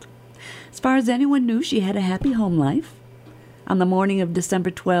Arnold. As far as anyone knew, she had a happy home life. On the morning of December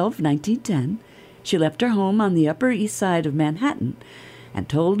 12, 1910, she left her home on the Upper East Side of Manhattan and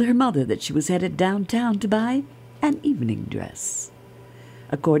told her mother that she was headed downtown to buy an evening dress.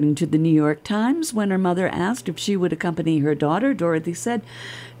 According to the New York Times, when her mother asked if she would accompany her daughter, Dorothy said,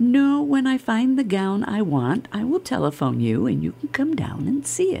 "No, when I find the gown I want, I will telephone you and you can come down and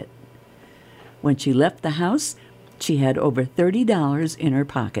see it." When she left the house, she had over $30 in her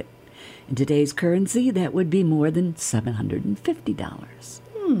pocket. In today's currency, that would be more than $750.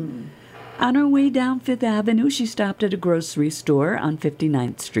 On her way down Fifth Avenue, she stopped at a grocery store on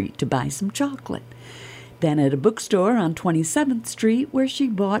 59th Street to buy some chocolate. Then at a bookstore on 27th Street, where she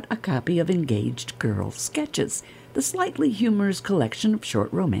bought a copy of Engaged Girl Sketches, the slightly humorous collection of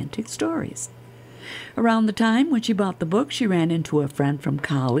short romantic stories. Around the time when she bought the book, she ran into a friend from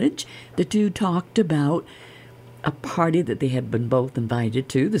college. The two talked about a party that they had been both invited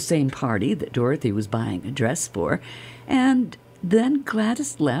to, the same party that Dorothy was buying a dress for. And then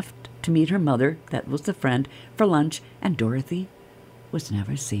Gladys left to meet her mother, that was the friend, for lunch, and Dorothy was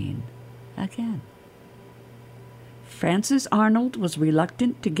never seen again. Francis Arnold was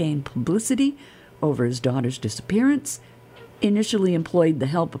reluctant to gain publicity over his daughter's disappearance, initially employed the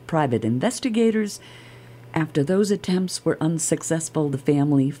help of private investigators. After those attempts were unsuccessful, the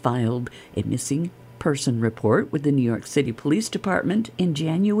family filed a missing person report with the New York City Police Department in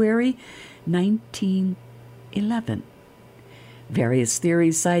January 1911. Various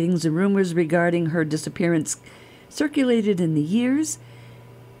theories, sightings, and rumors regarding her disappearance circulated in the years,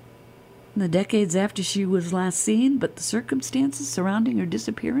 in the decades after she was last seen, but the circumstances surrounding her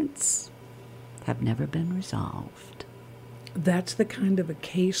disappearance have never been resolved. That's the kind of a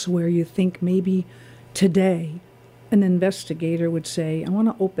case where you think maybe today an investigator would say, I want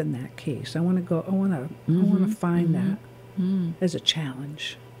to open that case. I want to find that as a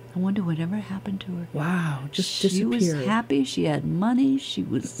challenge. I wonder whatever happened to her. Wow, just She disappeared. was happy. She had money. She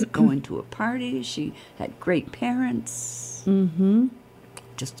was going to a party. She had great parents. Mm-hmm.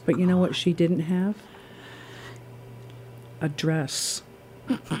 Just But you know what she didn't have? A dress.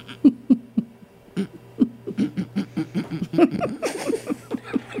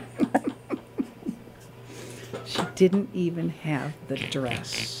 She didn't even have the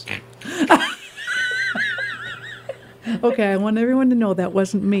dress. Okay, I want everyone to know that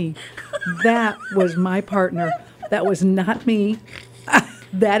wasn't me. That was my partner. That was not me.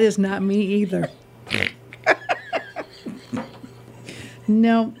 That is not me either.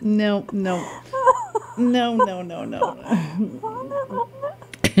 No.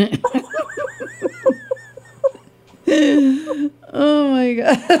 Oh my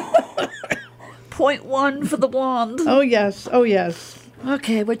God. 0.1 for the blonde. Oh, yes. Oh, yes.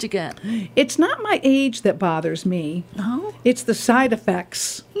 Okay, what you got? It's not my age that bothers me. No? It's the side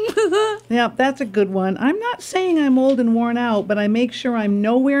effects. Yeah, that's a good one. I'm not saying I'm old and worn out, but I make sure I'm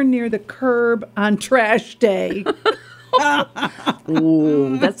nowhere near the curb on trash day.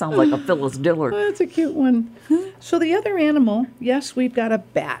 Ooh, that sounds like a Phyllis Diller. That's a cute one. So the other animal, yes, we've got a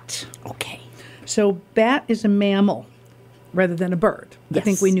bat. Okay. So bat is a mammal rather than a bird. I Yes.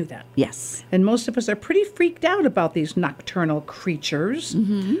 think we knew that. Yes. And most of us are pretty freaked out about these nocturnal creatures,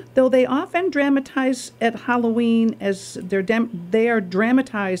 though they often dramatize at Halloween as they are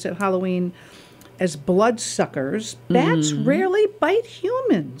dramatized at Halloween as bloodsuckers. Bats rarely bite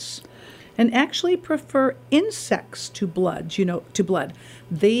humans and actually prefer insects to blood.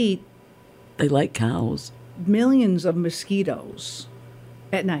 They eat They like cows. millions of mosquitoes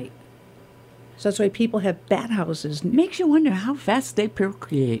at night. So that's why people have bat houses. Makes you wonder how fast they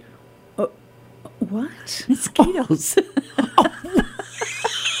procreate. What? Mosquitoes.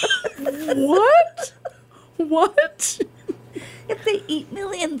 What? What? If they eat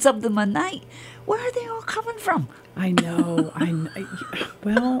millions of them a night, where are they all coming from? I know.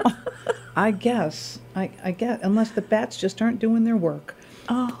 Well, I guess. I guess unless the bats just aren't doing their work.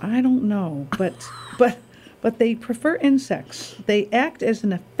 Oh. I don't know, but they prefer insects. They act as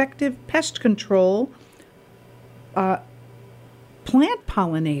an effective pest control, plant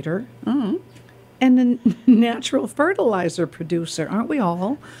pollinator, and a natural fertilizer producer. Aren't we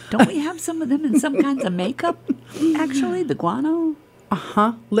all? Don't we have some of them in some kinds of makeup? Actually, the guano?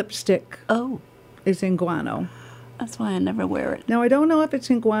 Lipstick Oh, is in guano. that's why I never wear it. Now I don't know if it's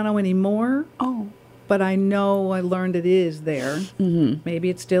in guano anymore. Oh, But I know I learned it is there. Maybe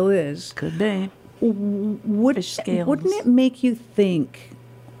it still is. could be. Fish scales. Wouldn't it make you think,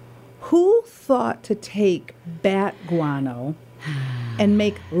 who thought to take bat guano and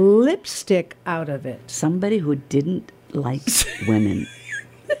make lipstick out of it? Somebody who didn't like women.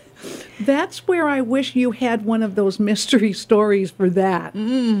 That's where I wish you had one of those mystery stories for that.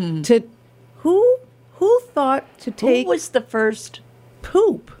 To who thought to take Who was the first?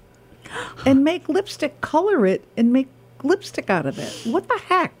 poop and make lipstick, color it, and make lipstick out of it? What the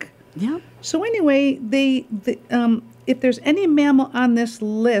heck? Yeah. So anyway, if there's any mammal on this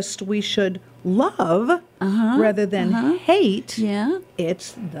list we should love rather than hate, Yeah.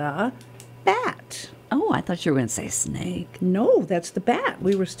 it's the bat. Oh, I thought you were going to say snake. No, that's the bat.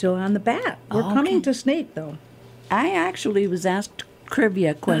 We were still on the bat. We're Oh, coming okay. to snake, though. I actually was asked a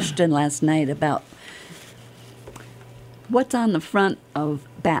trivia question last night about what's on the front of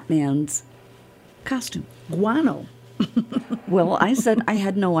Batman's costume. Guano. Well, I said I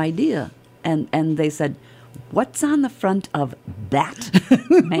had no idea. And they said, what's on the front of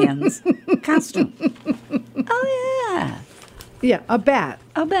Batman's costume? Oh, yeah. Yeah, a bat.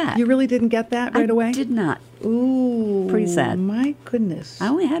 A bat. You really didn't get that right I away? did not. Ooh. Pretty sad. My goodness. I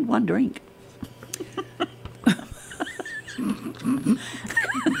only had one drink.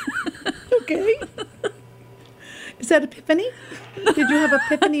 Okay. Is that Epiphany? Did you have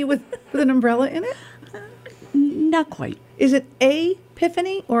Epiphany with an umbrella in it? Not quite. Is it a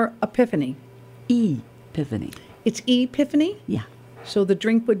Epiphany or Epiphany? Epiphany. It's Epiphany? Yeah. So the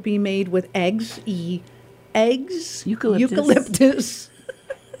drink would be made with eggs, eggs, Eucalyptus. eucalyptus,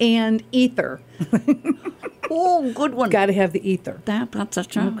 and ether. Oh, good one. Got to have the ether. That's a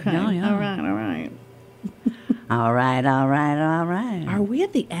strong. Okay. Yeah, yeah. All right. All right. All right, all right, all right. Are we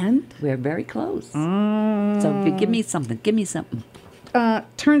at the end? We're very close. So give me something. Give me something.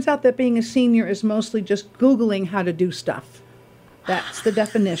 Turns out that being a senior is mostly just Googling how to do stuff. That's the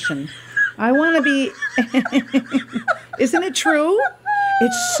definition. I want to be. Isn't it true?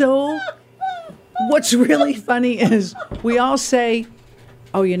 It's so. What's really funny is we all say,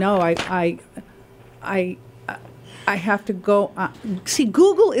 "Oh, I have to go." See,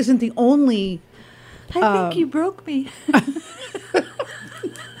 Google isn't the only. I think you broke me.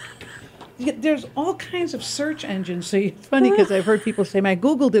 There's all kinds of search engines. So it's funny because I've heard people say my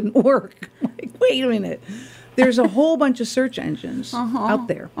Google didn't work. I'm like, wait a minute. There's a whole bunch of search engines out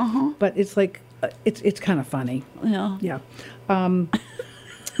there, but it's like it's kind of funny. Yeah. Yeah.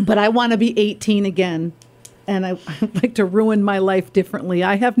 But I want to be 18 again, and I'd like to ruin my life differently.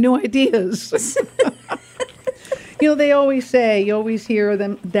 I have new ideas. They always say, you always hear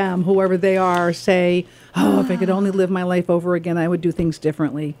them, whoever they are, say, "Oh, if I could only live my life over again, I would do things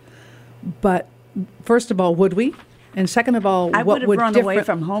differently." But first of all, would we? And second of all, I what would have would run different- away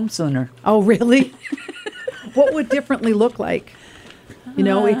from home sooner. Oh, really? What would differently look like?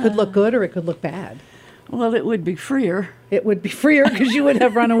 It could look good or it could look bad. Well, it would be freer. It would be freer because you would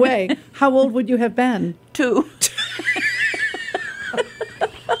have run away. How old would you have been? 2.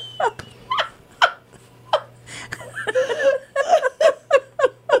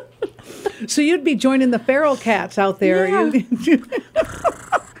 So you'd be joining the feral cats out there. Yeah.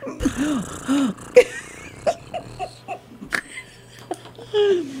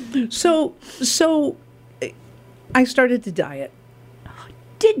 So I started to diet.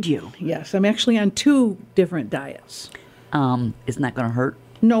 Did you? Yes, I'm actually on 2 different diets. Isn't that going to hurt?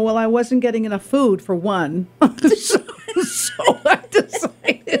 No, well, I wasn't getting enough food for one. so I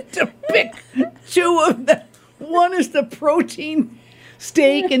decided to pick 2 of them. One is the protein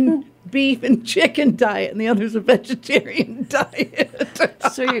steak and beef and chicken diet, and the other's a vegetarian diet.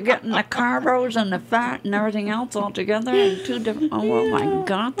 So you're getting the carbs and the fat and everything else all together in 2 different... Oh, my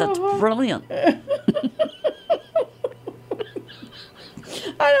God, that's brilliant.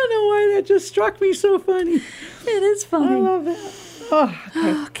 I don't know why that just struck me so funny. It is funny. I love that. Oh,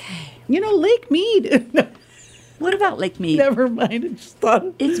 okay. Okay. You know, Lake Mead. What about Lake Mead? Never mind. I just thought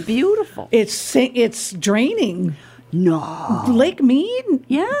It's beautiful. it's draining. No. Lake Mead.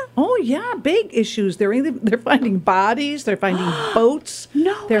 Yeah? Oh yeah, big issues. They're finding bodies. They're finding boats.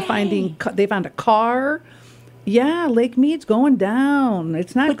 No They're way. they found a car. Yeah, Lake Mead's going down.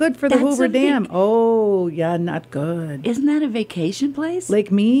 It's not But good for the that's Hoover a big- Dam. Oh yeah, not good. Isn't that a vacation place?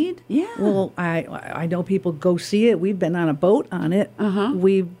 Lake Mead? Yeah. Well, I know people go see it. We've been on a boat on it. Uh-huh.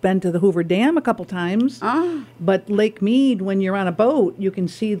 We've been to the Hoover Dam a couple times. But Lake Mead, when you're on a boat, you can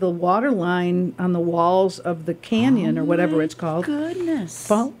see the water line on the walls of the canyon or whatever it's called. Goodness.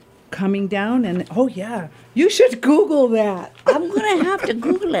 Coming down, and oh yeah, you should Google that. I'm going to have to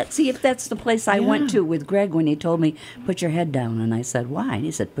Google it, see if that's the place I went to with Greg when he told me, put your head down. And I said, why? And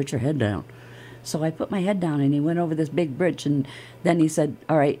he said, put your head down. So I put my head down, and he went over this big bridge, and then he said,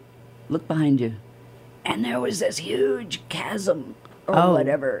 all right, look behind you. And there was this huge chasm or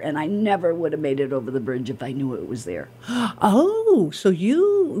whatever, and I never would have made it over the bridge if I knew it was there. Oh, so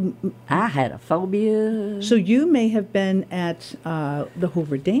you I had a phobia. may have been at the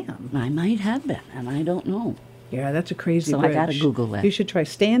Hoover Dam. I might have been, and I don't know. Yeah, that's a crazy So I bridge. gotta Google that. You should try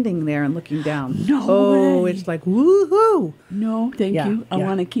standing there and looking down. No Oh, way. it's like woohoo. No, thank Yeah, you. I yeah.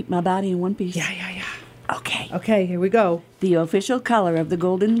 want to keep my body in one piece. Yeah. Okay. Okay, here we go. The official color of the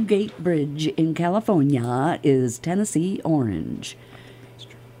Golden Gate Bridge in California is Tennessee orange.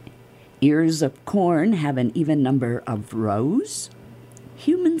 Ears of corn have an even number of rows.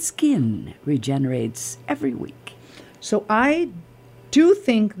 Human skin regenerates every week. So I do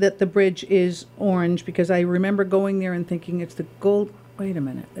think that the bridge is orange because I remember going there and thinking it's the gold. Wait a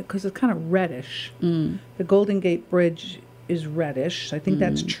minute, because it's kind of reddish. The Golden Gate Bridge is reddish. I think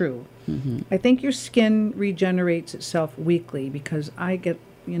that's true. I think your skin regenerates itself weekly because I get,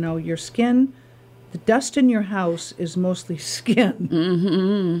 your skin, the dust in your house is mostly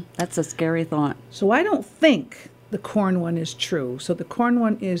skin. That's a scary thought. So I don't think the corn one is true. So the corn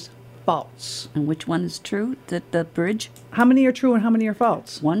one is false. And which one is true? The bridge? How many are true and how many are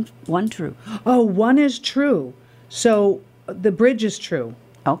false? One true. Oh, one is true. So the bridge is true.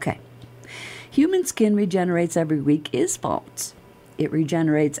 Okay. Human skin regenerates every week is false. It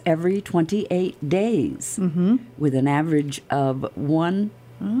regenerates every 28 days with an average of of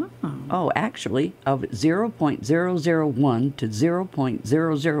 0.001 to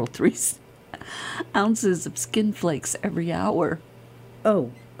 0.003 ounces of skin flakes every hour.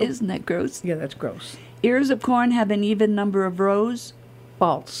 Oh, Isn't that gross? yeah, that's gross. Ears of corn have an even number of rows.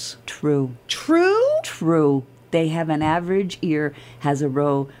 False. True. True? True. They have an average ear has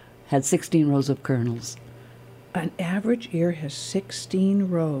 16 rows of kernels. An average ear has 16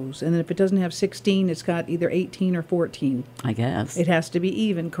 rows. And if it doesn't have 16, it's got either 18 or 14. I guess. It has to be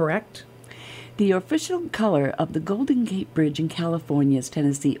even, correct? The official color of the Golden Gate Bridge in California's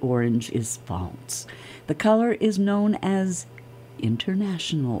Tennessee orange is false. The color is known as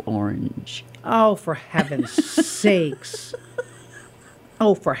international orange. Oh, for heaven's sakes.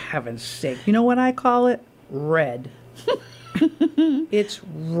 Oh, for heaven's sake. You know what I call it? Red. It's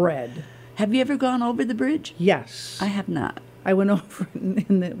red. Have you ever gone over the bridge? Yes. I have not. I went over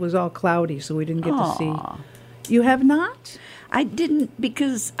and it was all cloudy, so we didn't get to see. Aw. You have not? I didn't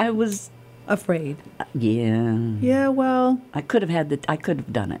because I was Afraid. yeah. Yeah, well, I could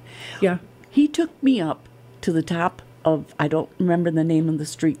have done it. yeah. He took me up to the top of, I don't remember the name of the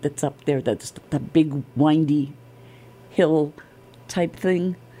street that's up there, that's the big windy hill type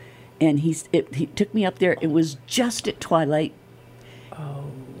thing. And he took me up there. It was just at twilight.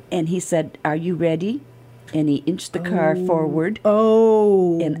 Oh. And he said, "Are you ready?" And he inched the car forward.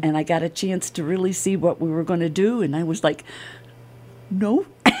 Oh. And I got a chance to really see what we were going to do. And I was like, no.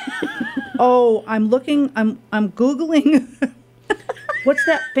 Oh, I'm Googling. What's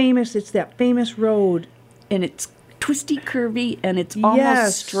that famous? It's that famous road. And it's twisty, curvy, and it's almost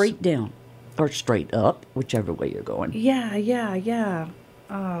Yes. straight down. Or straight up, whichever way you're going. Yeah.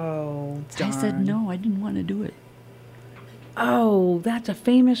 Oh, I said darn. no, I didn't want to do it. Oh, that's a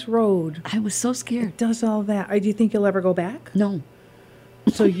famous road. I was so scared. It does all that. Do you think you'll ever go back? No.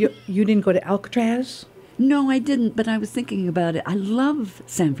 So you didn't go to Alcatraz? No, I didn't, but I was thinking about it. I love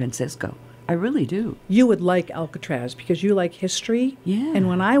San Francisco. I really do. You would like Alcatraz because you like history. Yeah. And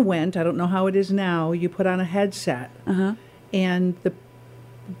when I went, I don't know how it is now, you put on a headset. Uh-huh. And the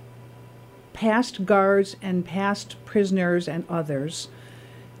past guards and past prisoners and others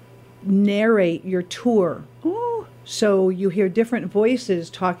narrate your tour. Ooh. So you hear different voices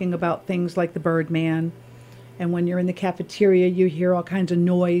talking about things like the Birdman. And when you're in the cafeteria, you hear all kinds of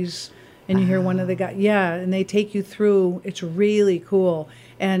noise. And you hear one of the guys, and they take you through. It's really cool.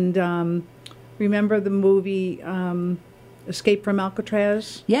 And remember the movie Escape from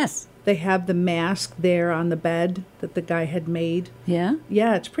Alcatraz? Yes. They have the mask there on the bed that the guy had made. Yeah?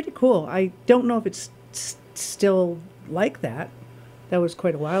 Yeah, it's pretty cool. I don't know if it's still like that. That was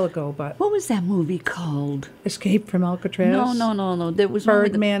quite a while ago, but What was that movie called? Escape from Alcatraz? No. There was one with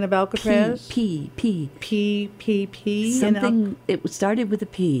the Birdman of Alcatraz? P. P. Something, it started with a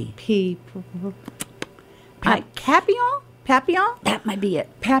P. P. I- Papillon? Papillon? That might be it.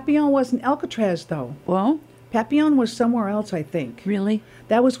 Papillon wasn't Alcatraz, though. Well, Papillon was somewhere else, I think. really?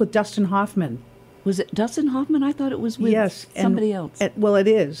 That was with Dustin Hoffman. Was it Dustin Hoffman? I thought it was with Yes. somebody else. Well, it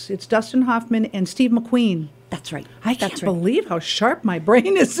is. It's Dustin Hoffman and Steve McQueen. That's right. I can't That's right. believe how sharp my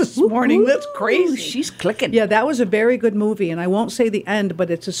brain is this morning. That's Ooh, crazy. she's clicking. Yeah, that was a very good movie, and I won't say the end, but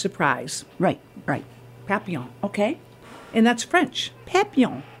it's a surprise. Right. Papillon. Okay. And that's French.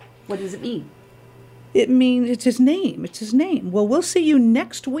 Papillon. What does it mean? It means it's his name. It's his name. Well, we'll see you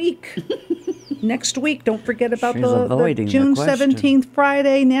next week. Next week. Don't forget about She's the avoiding the June question. 17th,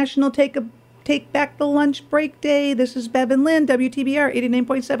 Friday, National Take Back the Lunch Break Day. This is Bev and Lynn, WTBR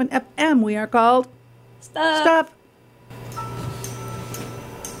 89.7 FM. We are called Stop.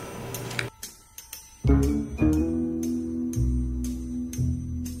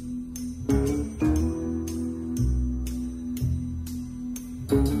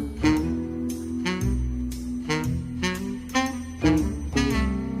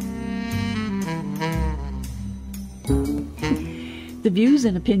 The views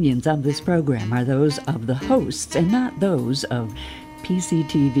and opinions of this program are those of the hosts and not those of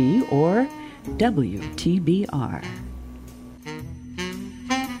PCTV or WTBR.